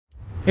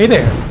Hey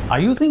there, are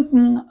you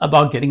thinking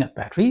about getting a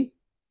battery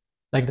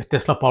like the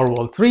Tesla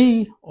Powerwall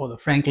 3 or the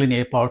Franklin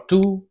A Power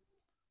 2,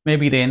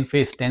 maybe the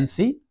Enphase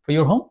 10C for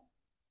your home?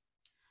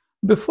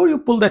 Before you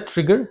pull that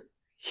trigger,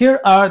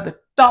 here are the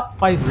top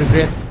 5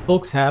 regrets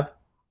folks have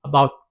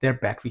about their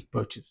battery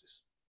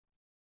purchases.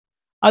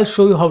 I'll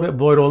show you how to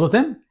avoid all of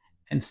them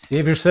and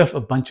save yourself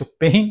a bunch of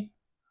pain,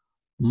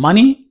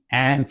 money,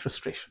 and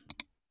frustration.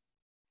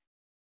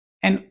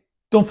 And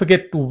don't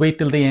forget to wait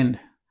till the end.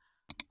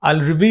 I'll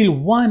reveal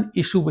one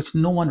issue which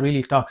no one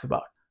really talks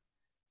about.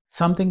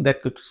 Something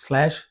that could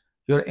slash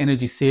your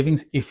energy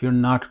savings if you're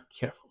not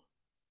careful.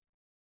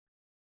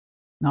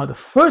 Now, the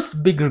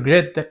first big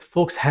regret that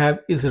folks have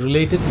is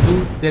related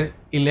to their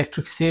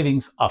electric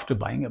savings after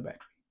buying a battery.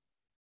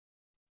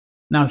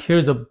 Now,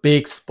 here's a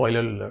big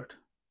spoiler alert.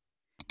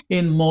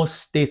 In most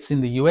states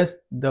in the US,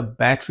 the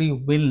battery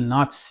will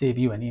not save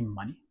you any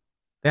money.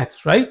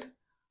 That's right.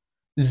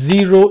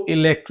 Zero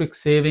electric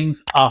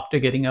savings after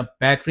getting a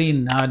battery,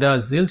 nada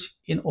zilch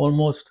in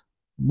almost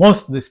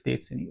most of the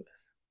states in the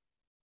US.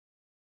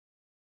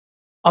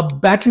 A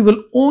battery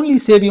will only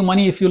save you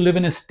money if you live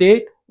in a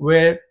state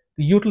where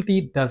the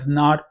utility does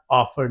not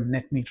offer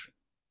net metering,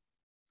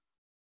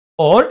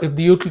 or if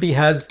the utility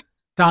has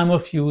time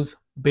of use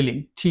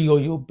billing,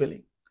 TOU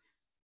billing.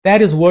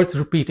 That is worth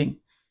repeating.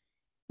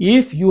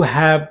 If you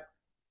have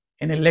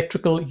an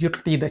electrical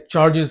utility that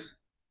charges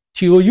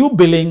TOU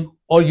billing,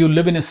 or you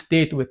live in a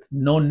state with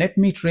no net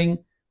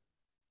metering,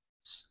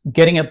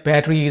 getting a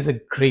battery is a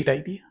great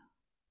idea.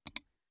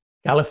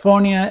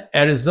 California,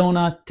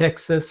 Arizona,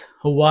 Texas,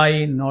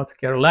 Hawaii, North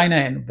Carolina,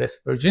 and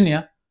West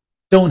Virginia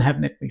don't have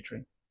net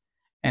metering.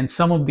 And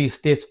some of these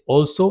states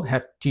also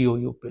have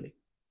TOU billing.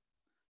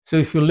 So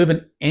if you live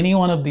in any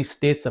one of these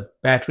states, a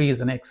battery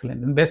is an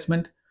excellent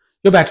investment.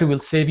 Your battery will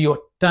save you a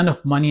ton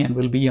of money and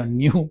will be your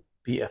new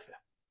BFF.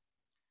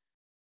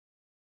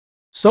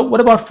 So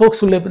what about folks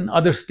who live in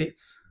other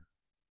states?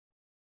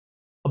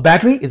 A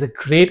battery is a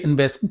great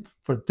investment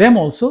for them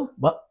also,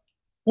 but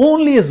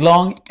only as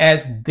long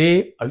as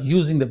they are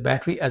using the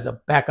battery as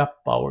a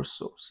backup power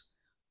source,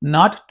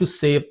 not to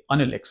save on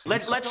electricity.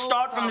 Let's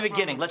start from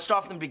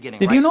the beginning.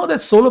 Did you know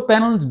that solar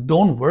panels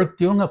don't work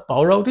during a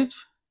power outage?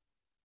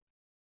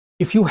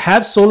 If you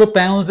have solar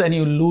panels and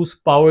you lose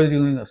power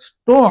during a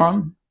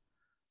storm,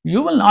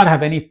 you will not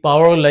have any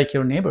power like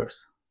your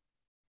neighbors.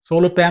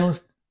 Solar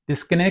panels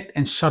disconnect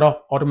and shut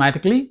off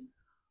automatically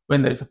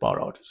when there is a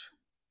power outage.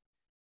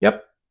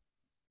 Yep.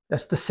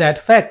 That's the sad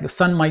fact. The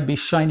sun might be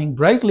shining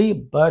brightly,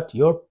 but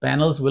your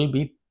panels will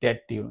be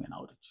dead during an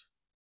outage.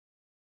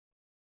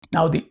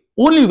 Now, the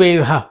only way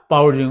you have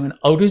power during an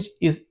outage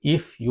is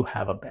if you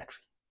have a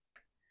battery.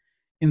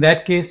 In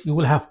that case, you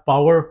will have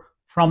power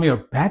from your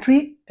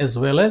battery as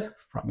well as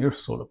from your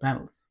solar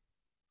panels.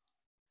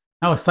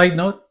 Now, a side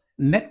note,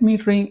 net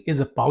metering is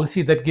a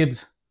policy that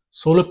gives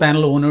solar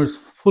panel owners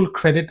full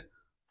credit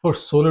for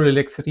solar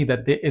electricity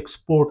that they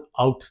export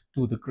out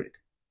to the grid.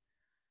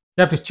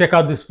 You have to check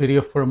out this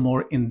video for a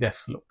more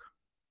in-depth look.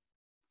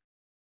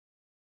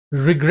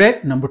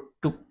 Regret number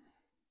 2.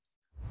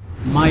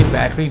 My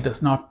battery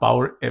does not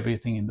power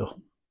everything in the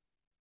home.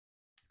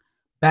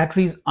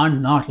 Batteries are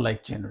not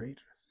like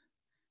generators.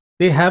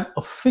 They have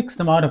a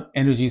fixed amount of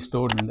energy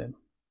stored in them.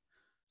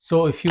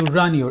 So if you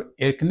run your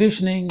air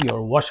conditioning,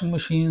 your washing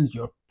machines,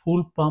 your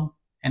pool pump,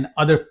 and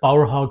other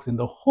power hogs in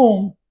the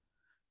home,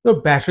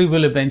 your battery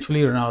will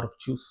eventually run out of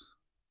juice,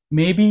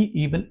 maybe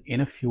even in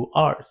a few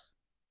hours.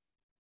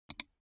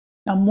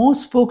 Now,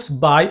 most folks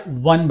buy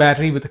one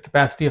battery with a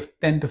capacity of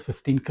 10 to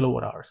 15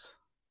 kilowatt hours.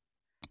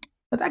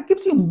 But that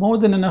gives you more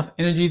than enough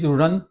energy to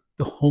run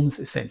the home's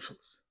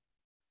essentials.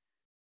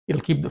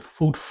 It'll keep the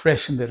food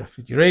fresh in the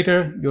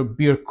refrigerator, your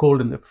beer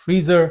cold in the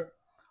freezer,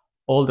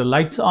 all the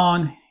lights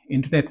on,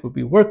 internet will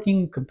be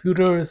working,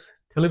 computers,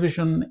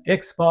 television,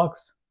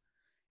 Xbox,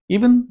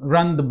 even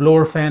run the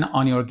blower fan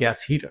on your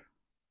gas heater.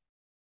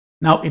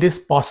 Now, it is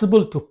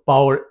possible to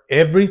power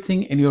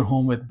everything in your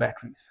home with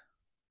batteries,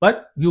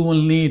 but you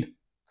will need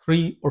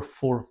 3 or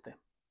 4 of them.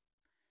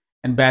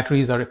 And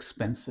batteries are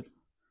expensive,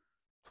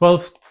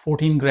 12 to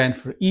 14 grand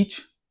for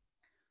each.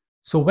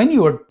 So when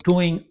you are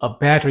doing a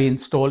battery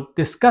install,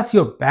 discuss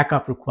your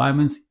backup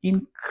requirements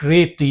in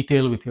great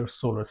detail with your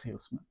solar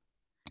salesman.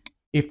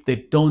 If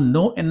they don't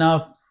know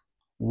enough,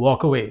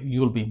 walk away.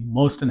 You'll be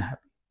most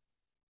unhappy.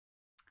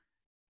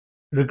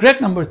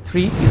 Regret number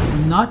 3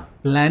 is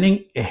not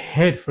planning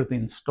ahead for the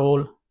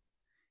install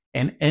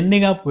and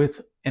ending up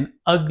with an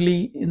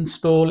ugly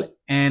install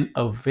and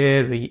a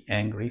very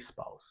angry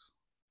spouse.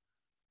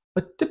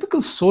 A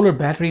typical solar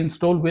battery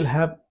install will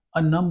have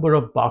a number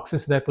of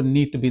boxes that will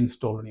need to be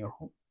installed in your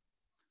home,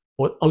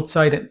 both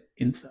outside and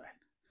inside.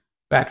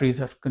 Batteries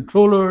have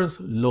controllers,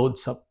 load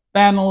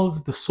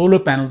sub-panels. The solar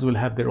panels will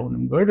have their own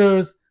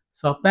inverters,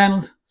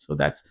 sub-panels. So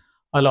that's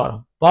a lot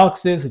of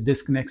boxes,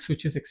 disconnect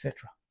switches, etc.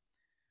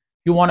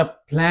 You want to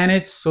plan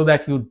it so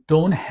that you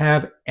don't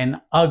have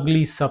an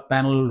ugly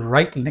sub-panel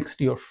right next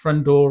to your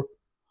front door,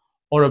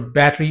 or a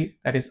battery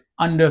that is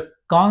under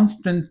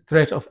constant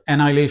threat of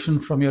annihilation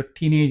from your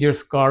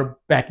teenager's car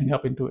backing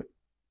up into it.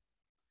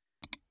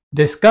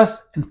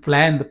 Discuss and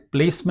plan the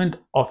placement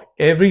of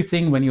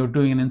everything when you're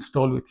doing an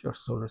install with your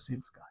solar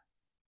sales guy.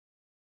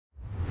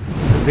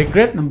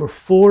 Regret number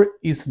 4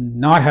 is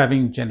not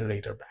having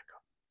generator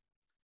backup.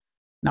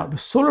 Now, the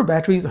solar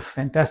battery is a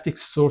fantastic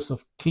source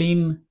of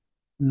clean,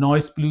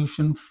 noise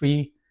pollution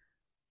free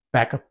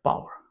backup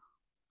power.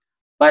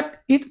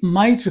 But it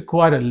might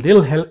require a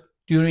little help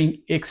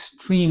during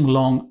extreme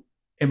long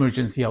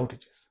emergency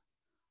outages,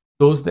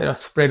 those that are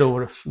spread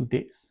over a few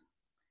days.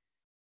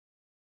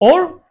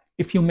 Or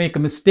if you make a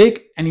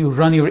mistake and you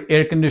run your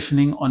air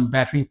conditioning on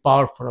battery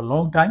power for a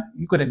long time,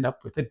 you could end up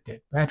with a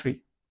dead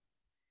battery.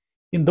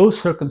 In those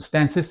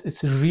circumstances,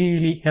 it's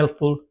really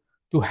helpful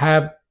to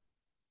have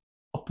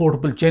a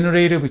portable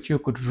generator which you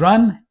could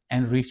run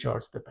and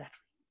recharge the battery.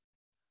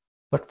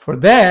 But for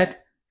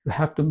that, you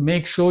have to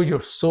make sure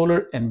your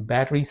solar and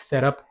battery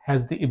setup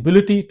has the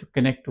ability to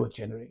connect to a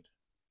generator.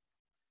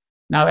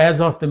 Now,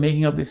 as of the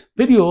making of this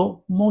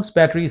video, most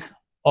batteries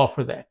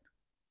offer that,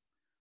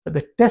 but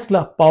the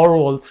Tesla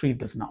Powerwall 3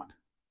 does not.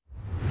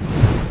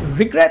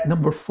 Regret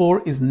number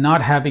 4 is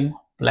not having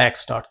black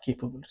start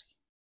capability.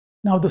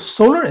 Now, the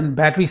solar and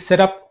battery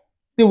setup,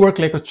 they work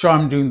like a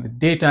charm during the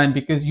daytime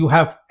because you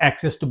have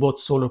access to both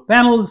solar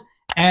panels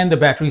and the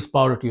battery's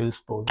power at your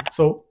disposal.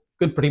 So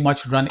you can pretty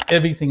much run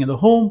everything in the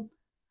home.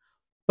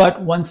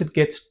 But once it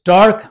gets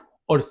dark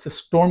or it's a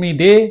stormy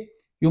day,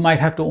 you might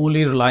have to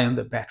only rely on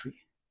the battery.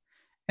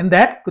 And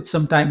that could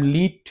sometimes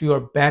lead to your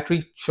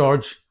battery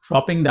charge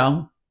dropping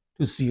down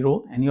to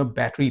 0 and your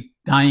battery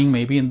dying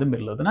maybe in the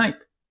middle of the night.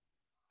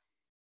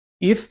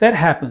 If that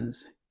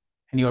happens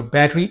and your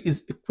battery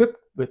is equipped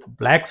with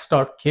black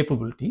start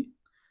capability,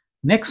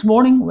 next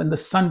morning when the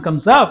sun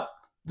comes up,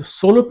 the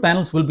solar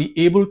panels will be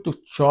able to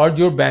charge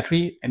your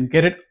battery and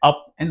get it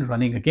up and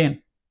running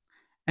again.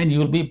 And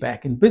you'll be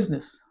back in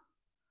business.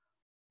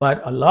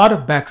 But a lot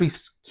of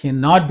batteries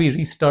cannot be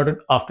restarted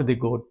after they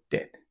go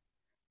dead.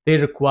 They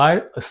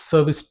require a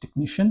service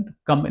technician to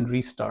come and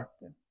restart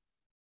them.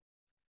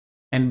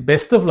 And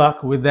best of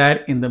luck with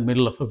that in the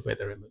middle of a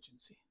weather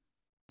emergency.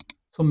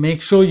 So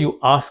make sure you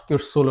ask your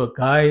solar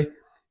guy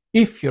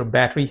if your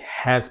battery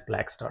has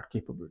black start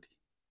capability.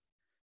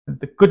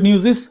 The good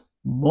news is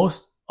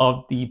most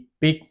of the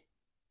big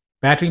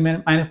battery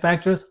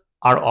manufacturers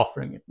are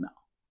offering it now.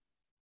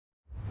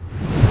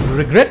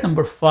 Regret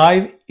number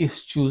 5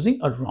 is choosing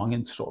a wrong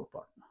install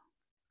partner.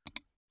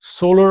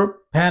 Solar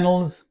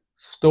panels,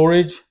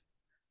 storage,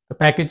 the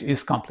package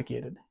is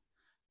complicated.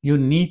 You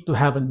need to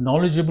have a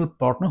knowledgeable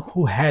partner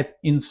who has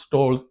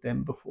installed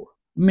them before.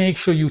 Make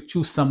sure you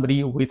choose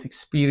somebody with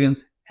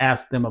experience,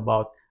 ask them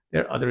about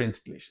their other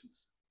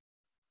installations.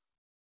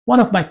 One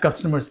of my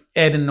customers,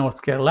 Ed in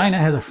North Carolina,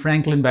 has a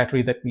Franklin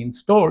battery that we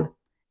installed,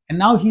 and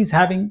now he's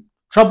having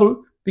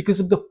trouble because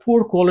of the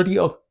poor quality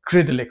of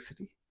grid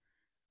electricity.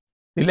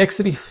 The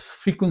electricity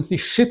frequency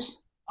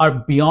shifts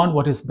are beyond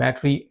what his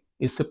battery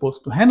is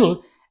supposed to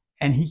handle,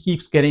 and he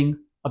keeps getting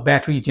a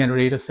battery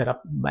generator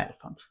setup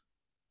malfunction.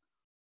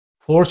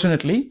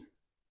 Fortunately,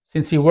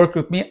 since he worked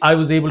with me, I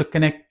was able to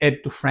connect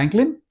Ed to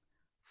Franklin.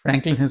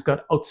 Franklin has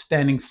got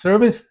outstanding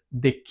service.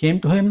 They came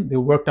to him, they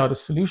worked out a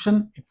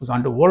solution. It was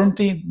under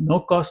warranty, no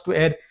cost to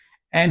Ed,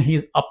 and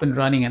he's up and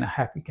running and a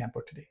happy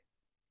camper today.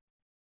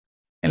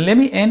 And let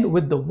me end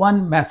with the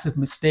one massive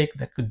mistake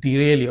that could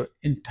derail your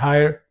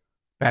entire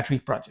battery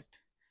project,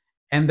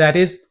 and that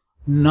is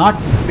not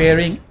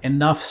pairing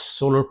enough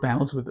solar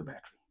panels with the battery.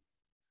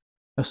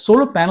 Now,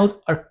 solar panels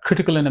are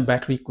critical in a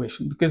battery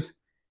equation because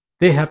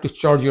they have to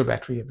charge your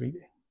battery every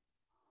day.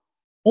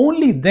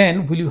 Only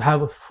then will you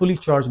have a fully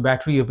charged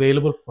battery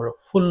available for a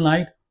full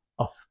night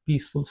of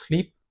peaceful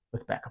sleep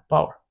with backup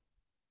power.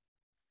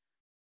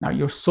 Now,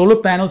 your solar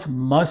panels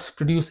must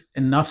produce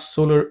enough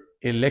solar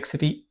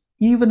electricity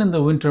even in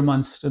the winter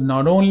months to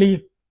not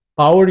only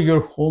power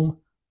your home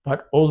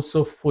but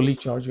also fully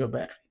charge your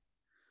battery.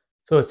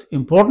 So it's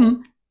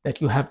important that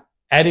you have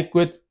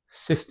adequate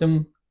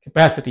system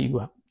capacity. You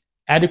have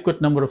adequate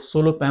number of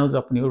solar panels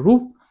up on your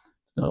roof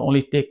to not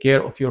only take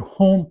care of your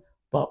home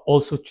but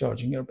also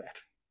charging your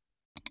battery.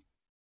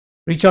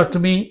 Reach out to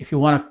me if you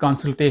want a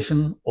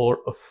consultation or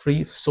a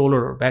free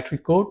solar or battery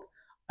quote.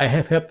 I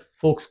have helped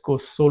folks go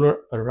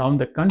solar around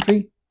the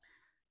country.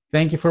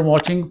 Thank you for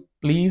watching.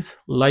 Please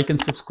like and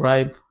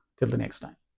subscribe. Till the next time.